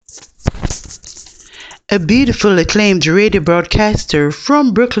A beautiful, acclaimed radio broadcaster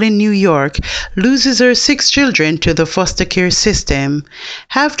from Brooklyn, New York, loses her 6 children to the foster care system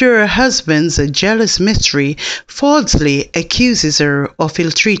after her husband's jealous mystery falsely accuses her of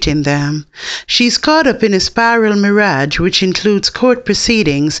ill-treating them. She's caught up in a spiral mirage which includes court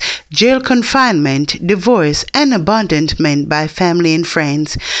proceedings, jail confinement, divorce, and abandonment by family and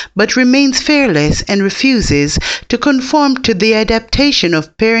friends, but remains fearless and refuses to conform to the adaptation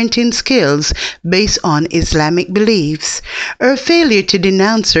of parenting skills based on Islamic beliefs. Her failure to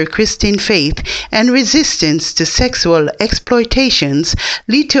denounce her Christian faith and resistance to sexual exploitations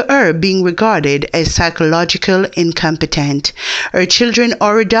lead to her being regarded as psychological incompetent. Her children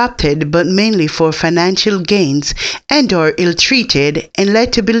are adopted but mainly for financial gains and are ill-treated and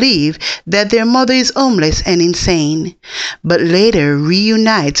led to believe that their mother is homeless and insane, but later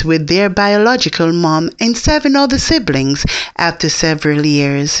reunites with their biological mom and 7 other siblings after several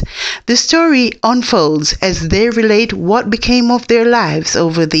years. The story unfolds as they relate what became of their lives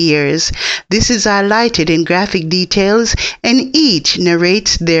over the years. This is highlighted in graphic details, and each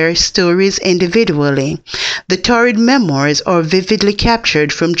narrates their stories individually. The Torrid memoirs are vividly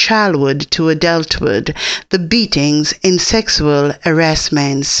captured from childhood to adulthood, the beatings and sexual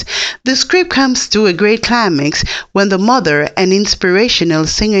harassments. The script comes to a great climax when the mother, an inspirational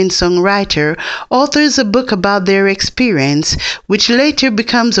singer and songwriter, authors a book about their experience, which later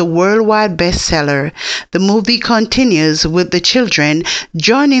becomes a worldwide bestseller. The movie continues with the children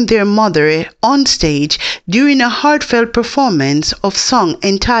joining their mother on stage during a heartfelt performance of song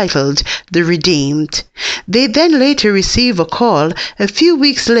entitled The Redeemed. They then later receive a call a few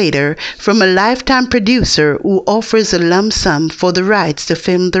weeks later from a lifetime producer who offers a lump sum for the rights to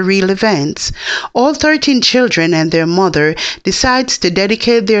film the real events. All 13 children and their mother decides to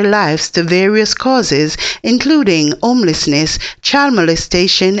dedicate their lives to various causes, including homelessness, child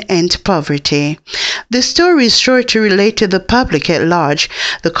molestation, and poverty. The story is sure to relate to the public at large.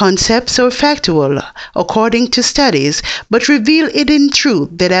 The concepts are factual, according to studies, but reveal hidden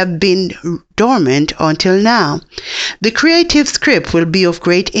truths that have been dormant until now. The creative script will be of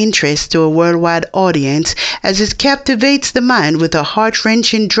great interest to a worldwide audience as it captivates the mind with a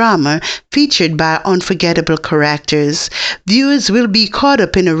heart-wrenching drama featured by unforgettable characters. Viewers will be caught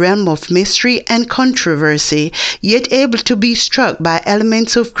up in a realm of mystery and controversy, yet able to be struck by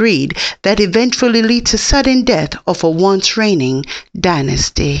elements of greed that eventually lead to sudden death of a once reigning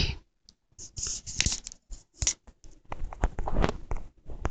dynasty.